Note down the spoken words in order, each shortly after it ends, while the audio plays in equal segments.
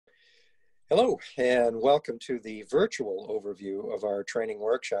Hello, and welcome to the virtual overview of our training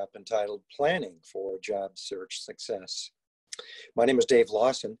workshop entitled Planning for Job Search Success. My name is Dave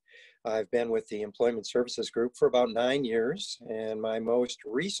Lawson. I've been with the Employment Services Group for about 9 years, and my most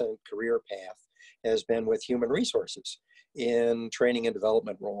recent career path has been with human resources in training and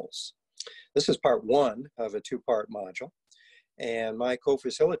development roles. This is part one of a two-part module, and my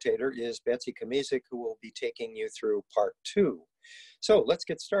co-facilitator is Betsy Kamizik, who will be taking you through part two. So let's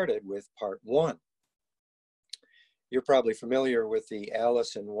get started with part one. You're probably familiar with the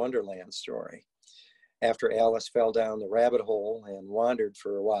Alice in Wonderland story. After Alice fell down the rabbit hole and wandered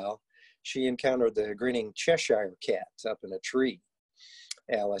for a while, she encountered the grinning Cheshire cat up in a tree.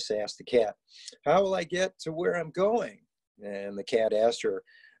 Alice asked the cat, "How will I get to where I'm going?" And the cat asked her,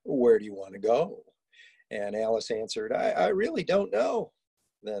 "Where do you want to go?" And Alice answered, I really don't know.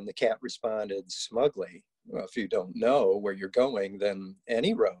 Then the cat responded smugly, "Well, if you don't know where you're going, then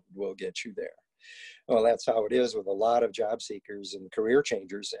any road will get you there." Well, that's how it is with a lot of job seekers and career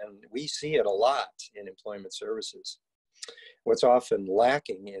changers, and we see it a lot in employment services. What's often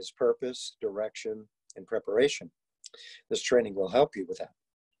lacking is purpose, direction, and preparation. This training will help you with that.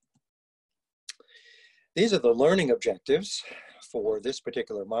 These are the learning objectives for this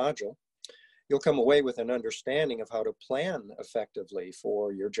particular module. You'll come away with an understanding of how to plan effectively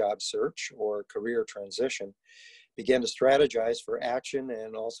for your job search or career transition, begin to strategize for action,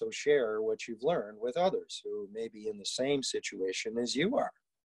 and also share what you've learned with others who may be in the same situation as you are.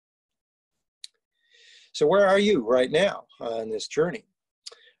 So where are you right now on this journey?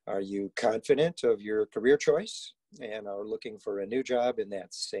 Are you confident of your career choice and are looking for a new job in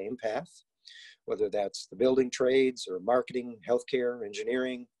that same path? Whether that's the building trades or marketing, healthcare,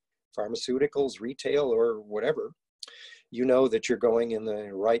 engineering, pharmaceuticals, retail, or whatever, you know that you're going in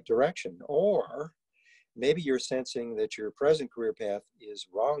the right direction. Or maybe you're sensing that your present career path is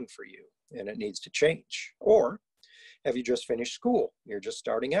wrong for you and it needs to change. Or have you just finished school? You're just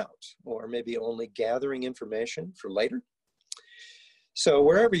starting out, or maybe only gathering information for later. So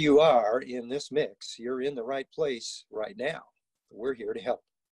wherever you are in this mix, you're in the right place right now. We're here to help.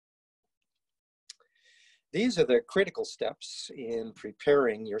 These are the critical steps in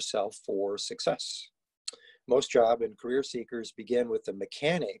preparing yourself for success. Most job and career seekers begin with the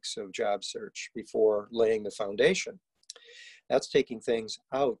mechanics of job search before laying the foundation. That's taking things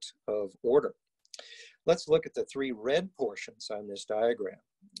out of order. Let's look at the three red portions on this diagram.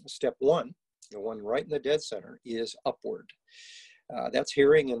 Step one, the one right in the dead center, is upward. That's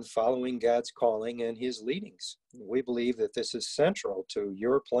hearing and following God's calling and His leadings. We believe that this is central to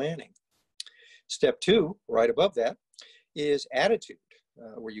your planning. Step two, right above that, is attitude,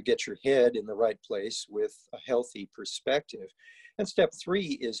 where you get your head in the right place with a healthy perspective. And step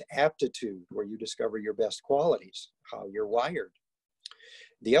three is aptitude, where you discover your best qualities, how you're wired.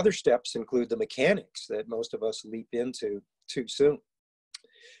 The other steps include the mechanics that most of us leap into too soon.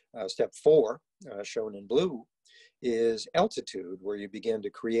 Step four, shown in blue, is altitude, where you begin to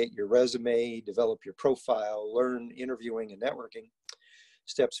create your resume, develop your profile, learn interviewing and networking.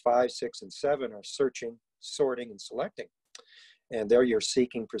 Steps 5, 6, and 7 are searching, sorting, and selecting. And there you're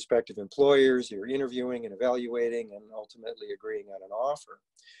seeking prospective employers, you're interviewing and evaluating, and ultimately agreeing on an offer.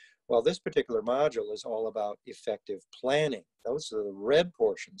 Well, this particular module is all about effective planning. Those are the red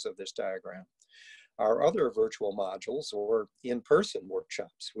portions of this diagram. Our other virtual modules or in-person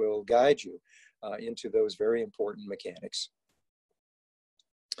workshops will guide you into those very important mechanics.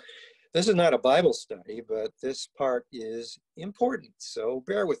 This is not a Bible study, but this part is important, so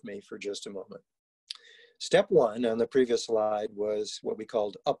bear with me for just a moment. Step one on the previous slide was what we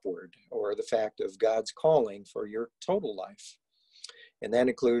called upward, or the fact of God's calling for your total life. And that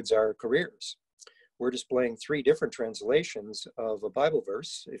includes our careers. We're displaying three different translations of a Bible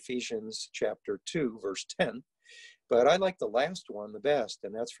verse, Ephesians chapter 2, verse 10. But I like the last one the best,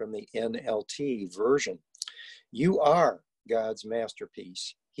 and that's from the NLT version. You are God's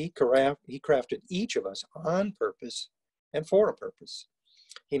masterpiece. He crafted each of us on purpose and for a purpose.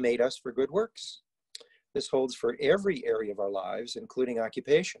 He made us for good works. This holds for every area of our lives, including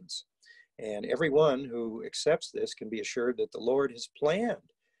occupations. And everyone who accepts this can be assured that the Lord has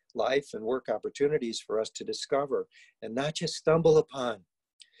planned life and work opportunities for us to discover and not just stumble upon.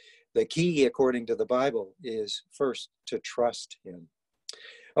 The key, according to the Bible, is first to trust Him.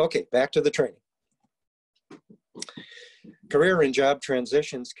 Okay, back to the training. Career and job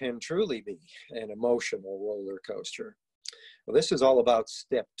transitions can truly be an emotional roller coaster. Well, this is all about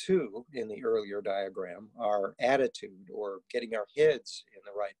step two in the earlier diagram, our attitude, or getting our heads in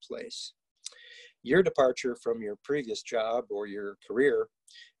the right place. Your departure from your previous job or your career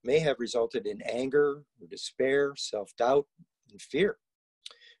may have resulted in anger, or despair, self-doubt, and fear.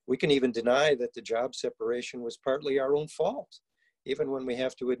 We can even deny that the job separation was partly our own fault, even when we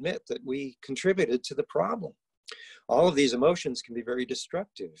have to admit that we contributed to the problem. All of these emotions can be very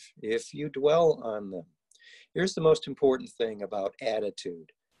destructive if you dwell on them. Here's the most important thing about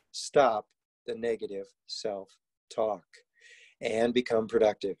attitude. Stop the negative self-talk and become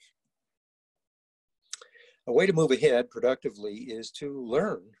productive. A way to move ahead productively is to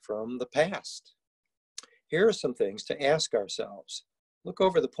learn from the past. Here are some things to ask ourselves. Look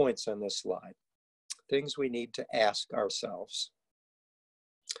over the points on this slide. Things we need to ask ourselves.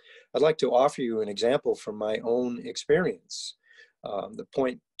 I'd like to offer you an example from my own experience. The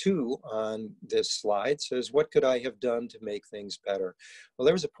point 2 on this slide says, what could I have done to make things better? Well,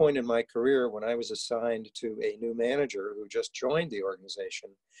 there was a point in my career when I was assigned to a new manager who just joined the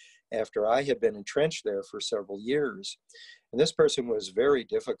organization after I had been entrenched there for several years. And this person was very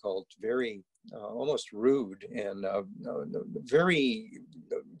difficult, very almost rude, and very,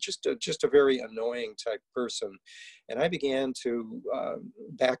 just a very annoying type person. And I began to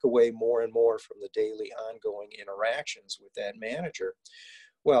back away more and more from the daily ongoing interactions with that manager.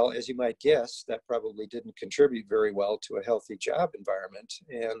 Well, as you might guess, that probably didn't contribute very well to a healthy job environment.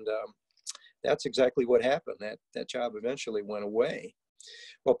 And that's exactly what happened. That job eventually went away.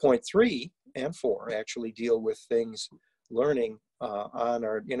 Well, point 3 and 4 actually deal with things learning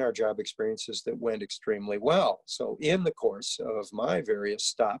in our job experiences that went extremely well. So in the course of my various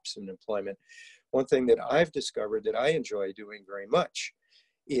stops in employment, one thing that I've discovered that I enjoy doing very much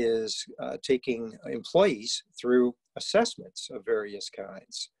is taking employees through assessments of various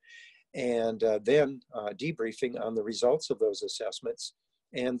kinds, and then debriefing on the results of those assessments,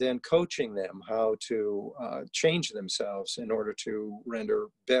 and then coaching them how to change themselves in order to render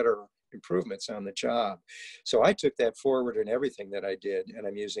better improvements on the job. So I took that forward in everything that I did, and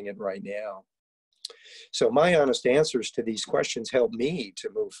I'm using it right now. So my honest answers to these questions help me to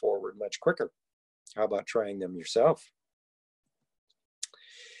move forward much quicker. How about trying them yourself?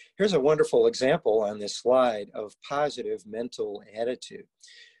 Here's a wonderful example on this slide of positive mental attitude.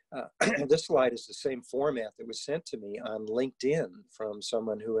 This slide is the same format that was sent to me on LinkedIn from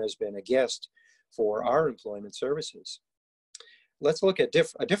someone who has been a guest for our employment services. Let's look at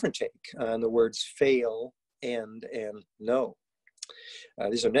a different take on the words fail, end, and no.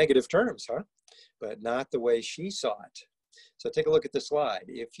 These are negative terms, huh? But not the way she saw it. So take a look at the slide.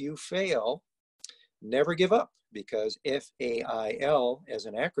 If you fail, never give up, because FAIL as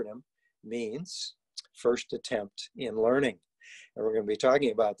an acronym means first attempt in learning. And we're going to be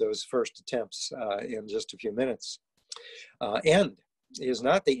talking about those first attempts in just a few minutes. End is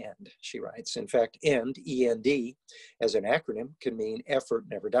not the end, she writes. In fact, end, END, as an acronym can mean effort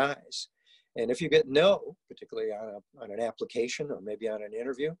never dies. And if you get no, particularly on an application or maybe on an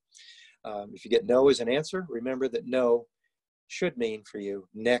interview, if you get no as an answer, remember that no should mean for you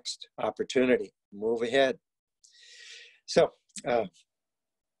next opportunity. Move ahead. So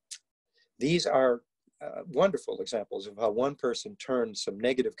these are wonderful examples of how one person turned some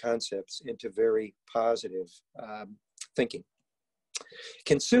negative concepts into very positive thinking.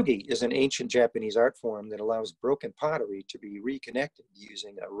 Kintsugi is an ancient Japanese art form that allows broken pottery to be reconnected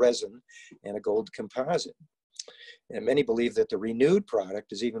using a resin and a gold composite. And many believe that the renewed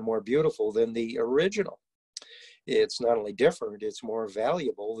product is even more beautiful than the original. It's not only different, it's more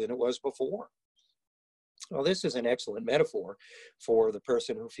valuable than it was before. Well, this is an excellent metaphor for the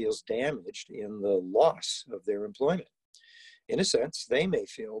person who feels damaged in the loss of their employment. In a sense, they may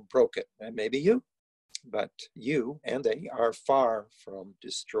feel broken, and maybe you, but you and they are far from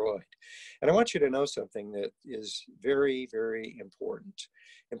destroyed. And I want you to know something that is very, very important.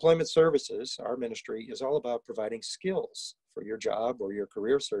 Employment Services, our ministry, is all about providing skills for your job or your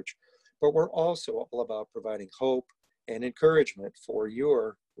career search, but we're also all about providing hope and encouragement for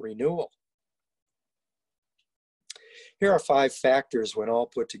your renewal. Here are 5 factors when all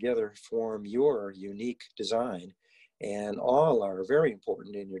put together form your unique design, and all are very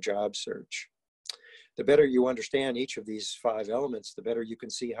important in your job search. The better you understand each of these 5 elements, the better you can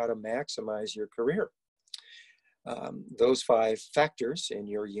see how to maximize your career. Those 5 factors in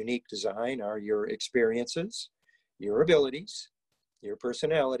your unique design are your experiences, your abilities, your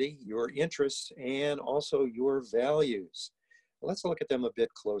personality, your interests, and also your values. Let's look at them a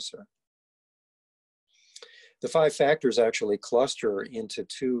bit closer. The 5 factors actually cluster into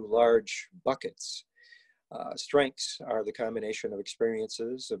 2 large buckets. Strengths are the combination of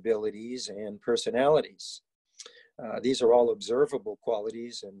experiences, abilities, and personalities. These are all observable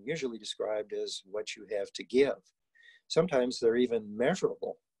qualities and usually described as what you have to give. Sometimes they're even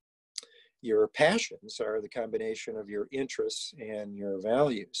measurable. Your passions are the combination of your interests and your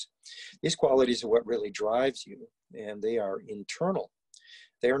values. These qualities are what really drives you, and they are internal.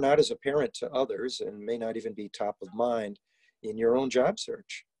 They are not as apparent to others and may not even be top of mind in your own job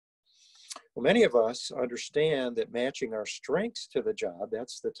search. Well, many of us understand that matching our strengths to the job,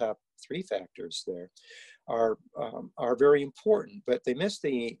 that's the top three factors there, are very important, but they miss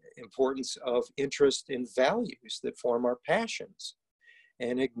the importance of interest and values that form our passions.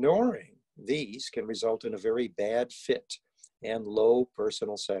 And ignoring these can result in a very bad fit and low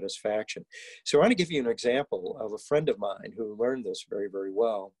personal satisfaction. So I want to give you an example of a friend of mine who learned this very, very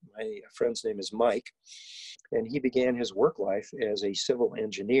well. My friend's name is Mike, and he began his work life as a civil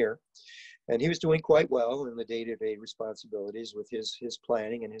engineer. And he was doing quite well in the day-to-day responsibilities with his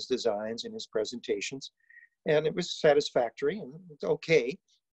planning and his designs and his presentations. And it was satisfactory and it's okay.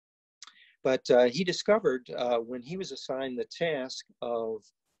 But he discovered when he was assigned the task of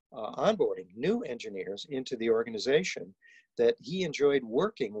onboarding new engineers into the organization that he enjoyed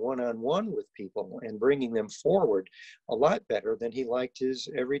working one-on-one with people and bringing them forward a lot better than he liked his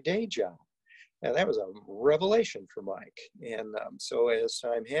everyday job. And that was a revelation for Mike. And so as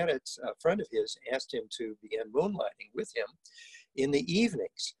time had it, a friend of his asked him to begin moonlighting with him in the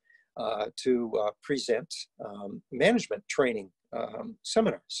evenings to present management training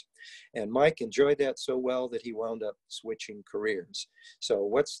seminars. And Mike enjoyed that so well that he wound up switching careers. So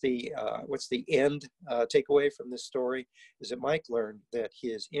what's the end takeaway from this story is that Mike learned that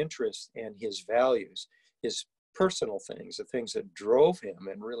his interests and his values, his personal things, the things that drove him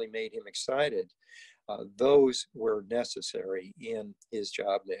and really made him excited, those were necessary in his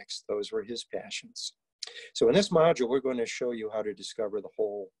job mix. Those were his passions. So in this module, we're going to show you how to discover the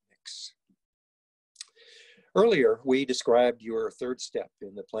whole mix. Earlier, we described your third step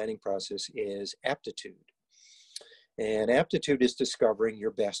in the planning process as aptitude. And aptitude is discovering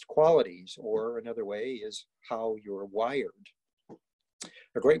your best qualities, or another way is how you're wired.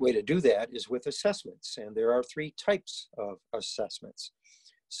 A great way to do that is with assessments, and there are three types of assessments: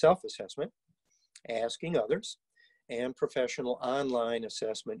 self-assessment, asking others, and professional online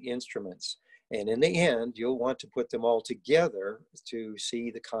assessment instruments. And in the end, you'll want to put them all together to see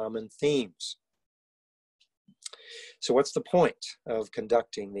the common themes. So what's the point of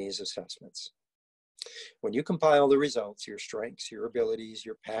conducting these assessments? When you compile the results, your strengths, your abilities,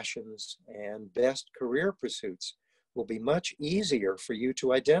 your passions, and best career pursuits will be much easier for you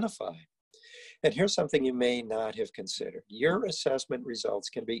to identify. And here's something you may not have considered. Your assessment results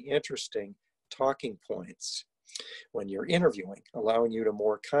can be interesting talking points when you're interviewing, allowing you to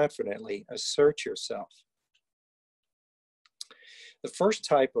more confidently assert yourself. The first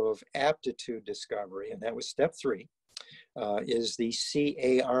type of aptitude discovery, and that was step 3, is the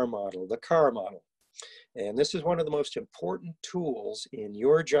CAR model, the CAR model. And this is one of the most important tools in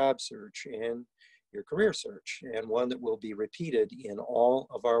your job search and your career search, and one that will be repeated in all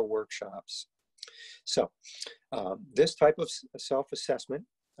of our workshops. So this type of self-assessment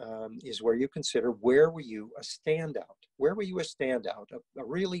is where you consider, where were you a standout? Where were you a standout, a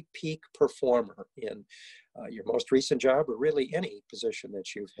really peak performer in your most recent job, or really any position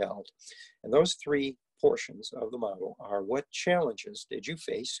that you've held? And those three portions of the model are: what challenges did you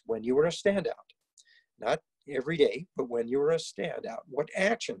face when you were a standout? Not every day, but when you were a standout. What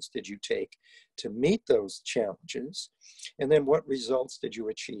actions did you take to meet those challenges? And then what results did you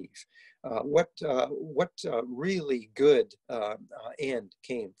achieve? What really good end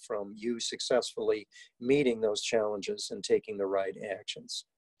came from you successfully meeting those challenges and taking the right actions?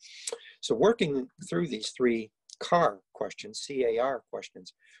 So working through these three CAR questions, C-A-R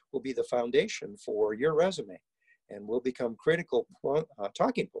questions, will be the foundation for your resume and will become critical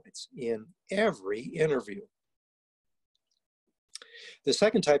talking points in every interview. The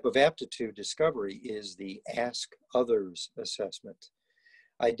second type of aptitude discovery is the Ask Others assessment.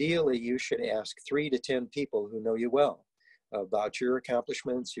 Ideally, you should ask 3 to 10 people who know you well about your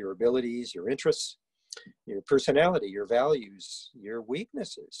accomplishments, your abilities, your interests, your personality, your values, your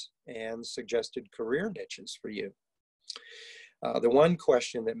weaknesses, and suggested career niches for you. The one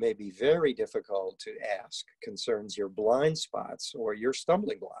question that may be very difficult to ask concerns your blind spots or your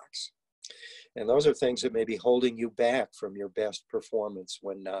stumbling blocks. And those are things that may be holding you back from your best performance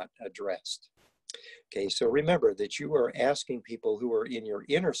when not addressed. Okay, so remember that you are asking people who are in your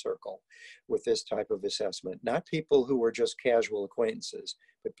inner circle with this type of assessment, not people who are just casual acquaintances,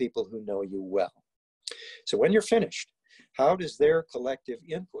 but people who know you well. So when you're finished, how does their collective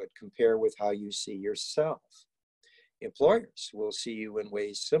input compare with how you see yourself? Employers will see you in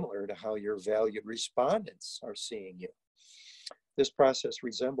ways similar to how your valued respondents are seeing you. This process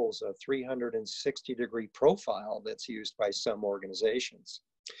resembles a 360-degree profile that's used by some organizations.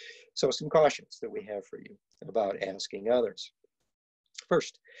 So some cautions that we have for you about asking others.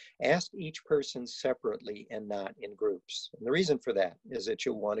 First, ask each person separately and not in groups. And the reason for that is that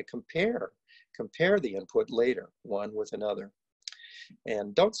you'll want to compare the input later, one with another.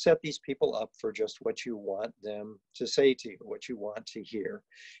 And don't set these people up for just what you want them to say to you, what you want to hear.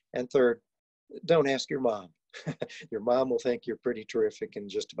 And third, don't ask your mom. Your mom will think you're pretty terrific in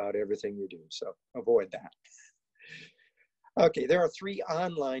just about everything you do, so avoid that. Okay, there are 3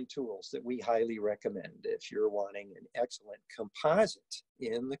 online tools that we highly recommend if you're wanting an excellent composite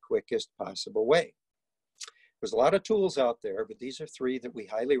in the quickest possible way. There's a lot of tools out there, but these are 3 that we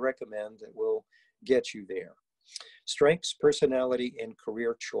highly recommend that will get you there. Strengths, personality, and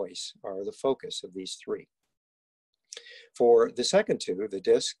career choice are the focus of these 3. For the second 2, the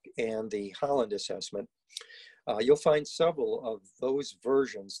DISC and the Holland assessment, you'll find several of those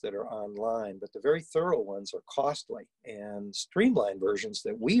versions that are online, but the very thorough ones are costly, and streamlined versions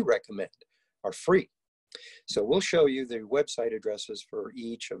that we recommend are free. So we'll show you the website addresses for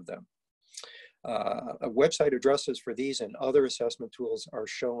each of them. Website addresses for these and other assessment tools are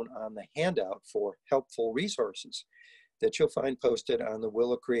shown on the handout for helpful resources that you'll find posted on the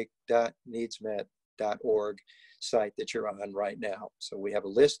willowcreek.needsmet.org site that you're on right now. So we have a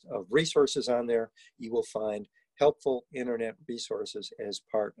list of resources on there. You will find helpful internet resources as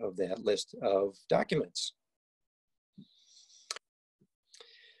part of that list of documents.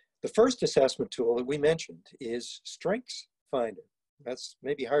 The first assessment tool that we mentioned is Strengths Finder. That's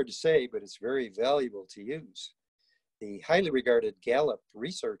maybe hard to say, but it's very valuable to use. The highly regarded Gallup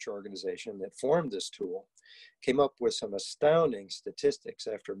research organization that formed this tool came up with some astounding statistics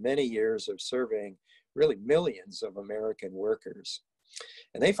after many years of surveying really millions of American workers.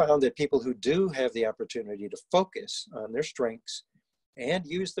 And they found that people who do have the opportunity to focus on their strengths and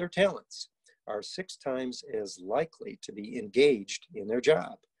use their talents are 6 times as likely to be engaged in their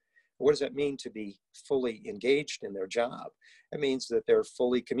job. What does that mean to be fully engaged in their job? It means that they're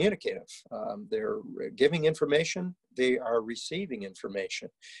fully communicative. They're giving information, they are receiving information.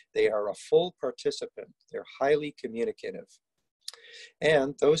 They are a full participant. They're highly communicative.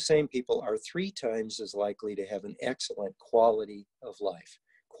 And those same people are 3 times as likely to have an excellent quality of life.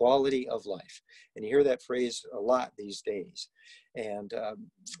 Quality of life. And you hear that phrase a lot these days. And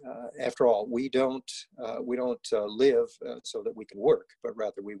after all, we don't live so that we can work, but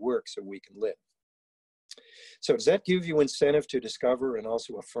rather we work so we can live. So does that give you incentive to discover and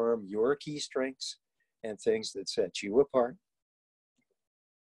also affirm your key strengths and things that set you apart?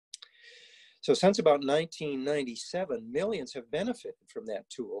 So since about 1997, millions have benefited from that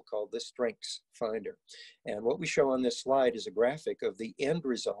tool called the Strengths Finder. And what we show on this slide is a graphic of the end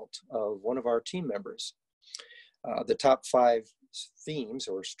result of one of our team members. The top 5 themes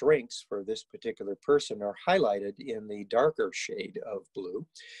or strengths for this particular person are highlighted in the darker shade of blue.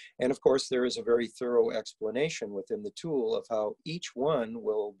 And of course, there is a very thorough explanation within the tool of how each one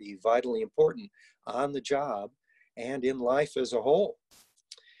will be vitally important on the job and in life as a whole.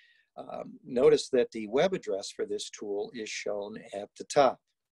 Notice that the web address for this tool is shown at the top.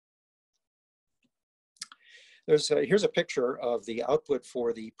 Here's a picture of the output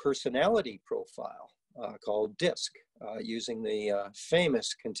for the personality profile called DISC, using the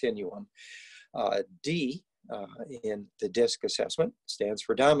famous continuum. D in the DISC assessment stands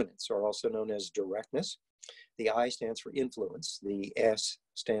for dominance, or also known as directness. The I stands for influence. The S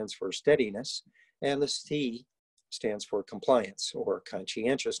stands for steadiness. And the C stands for compliance or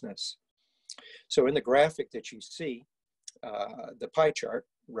conscientiousness. So in the graphic that you see, the pie chart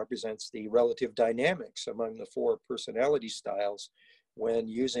represents the relative dynamics among the 4 personality styles when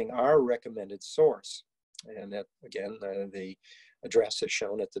using our recommended source. And that, again, the address is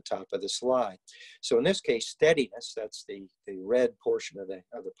shown at the top of the slide. So in this case, steadiness, that's the red portion of the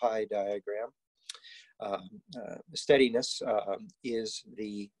pie diagram. Steadiness is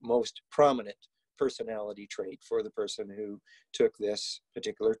the most prominent personality trait for the person who took this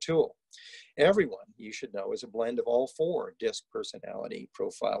particular tool. Everyone, you should know, is a blend of all 4 DISC personality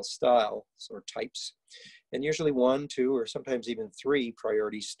profile styles or types. And usually 1, 2, or sometimes even 3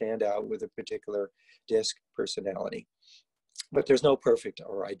 priorities stand out with a particular DISC personality. But there's no perfect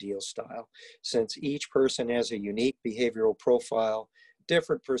or ideal style. Since each person has a unique behavioral profile,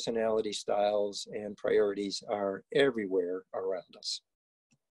 different personality styles and priorities are everywhere around us.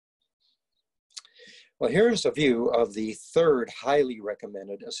 Well, here's a view of the 3rd highly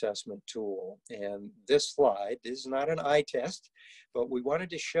recommended assessment tool. And this slide is not an eye test, but we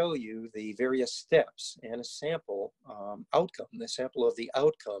wanted to show you the various steps and a sample outcome, the sample of the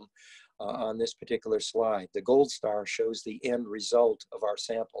outcome on this particular slide. The gold star shows the end result of our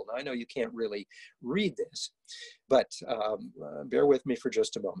sample. Now, I know you can't really read this, but bear with me for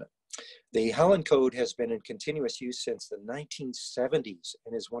just a moment. The Holland Code has been in continuous use since the 1970s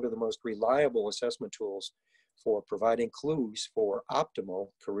and is one of the most reliable assessment tools for providing clues for optimal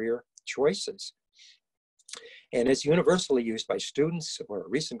career choices. And it's universally used by students or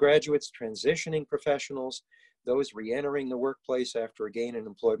recent graduates, transitioning professionals, those re-entering the workplace after a gain in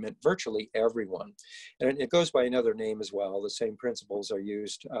employment, virtually everyone. And it goes by another name as well. The same principles are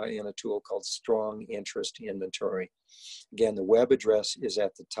used in a tool called Strong Interest Inventory. Again, the web address is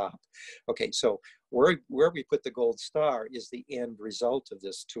at the top. Okay, so where we put the gold star is the end result of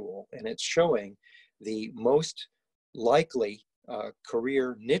this tool, and it's showing the most likely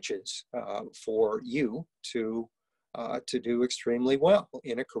career niches for you to do extremely well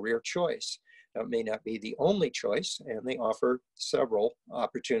in a career choice. Now, it may not be the only choice, and they offer several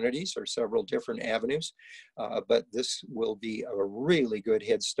opportunities or several different avenues, but this will be a really good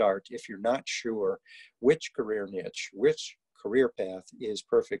head start if you're not sure which career niche, which career path is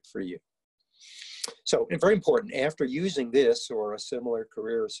perfect for you. So, and very important, after using this or a similar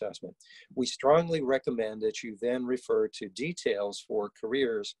career assessment, we strongly recommend that you then refer to details for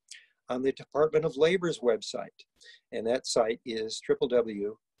careers on the Department of Labor's website. And that site is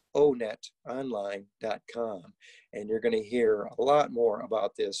www.onetonline.com. And you're going to hear a lot more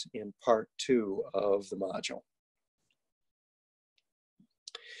about this in part 2 of the module.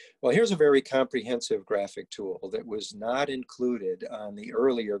 Well, here's a very comprehensive graphic tool that was not included on the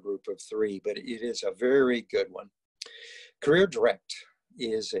earlier group of 3, but it is a very good one. Career Direct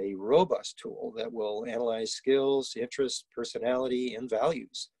is a robust tool that will analyze skills, interests, personality, and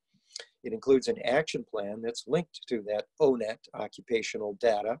values. It includes an action plan that's linked to that ONET occupational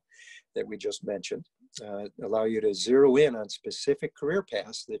data that we just mentioned, allow you to zero in on specific career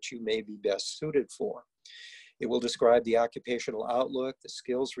paths that you may be best suited for. It will describe the occupational outlook, the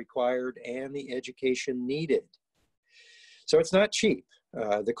skills required, and the education needed. So it's not cheap.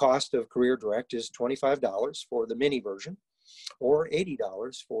 The cost of Career Direct is $25 for the mini version or $80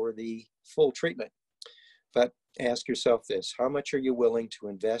 for the full treatment. But ask yourself this: how much are you willing to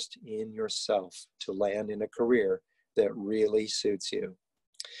invest in yourself to land in a career that really suits you?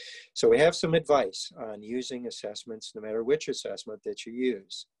 So we have some advice on using assessments, no matter which assessment that you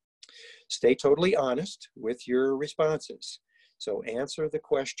use. Stay totally honest with your responses. So answer the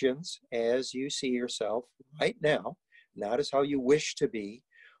questions as you see yourself right now, not as how you wish to be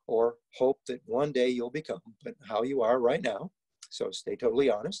or hope that one day you'll become, but how you are right now. So stay totally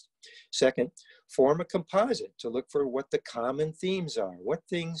honest. Second, form a composite to look for what the common themes are, what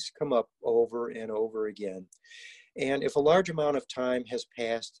things come up over and over again. And if a large amount of time has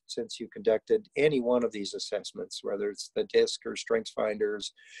passed since you conducted any one of these assessments, whether it's the DISC or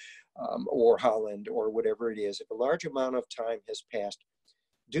StrengthsFinders or Holland or whatever it is, if a large amount of time has passed,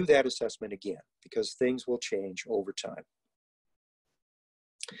 do that assessment again, because things will change over time.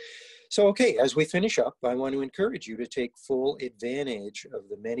 So, okay, as we finish up, I want to encourage you to take full advantage of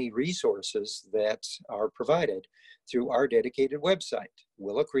the many resources that are provided through our dedicated website,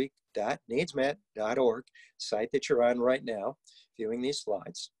 willowcreek.needsmet.org, site that you're on right now, viewing these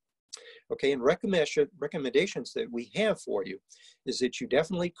slides. Okay, and recommendations that we have for you is that you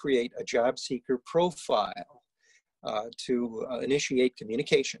definitely create a job seeker profile to initiate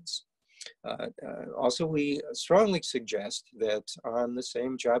communications. Also, we strongly suggest that on the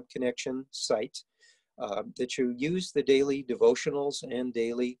same Job Connection site, that you use the daily devotionals and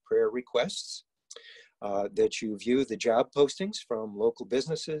daily prayer requests, that you view the job postings from local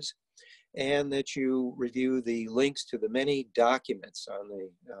businesses, and that you review the links to the many documents on the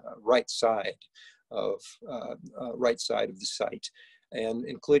right side of the site, and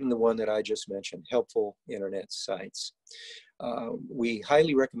including the one that I just mentioned, helpful internet sites. We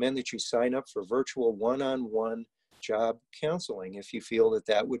highly recommend that you sign up for virtual one-on-one job counseling if you feel that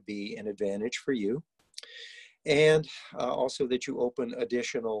that would be an advantage for you. And also that you open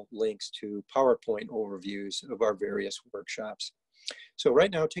additional links to PowerPoint overviews of our various workshops. So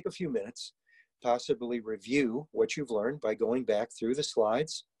right now, take a few minutes, possibly review what you've learned by going back through the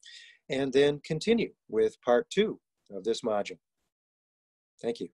slides, and then continue with part 2 of this module. Thank you.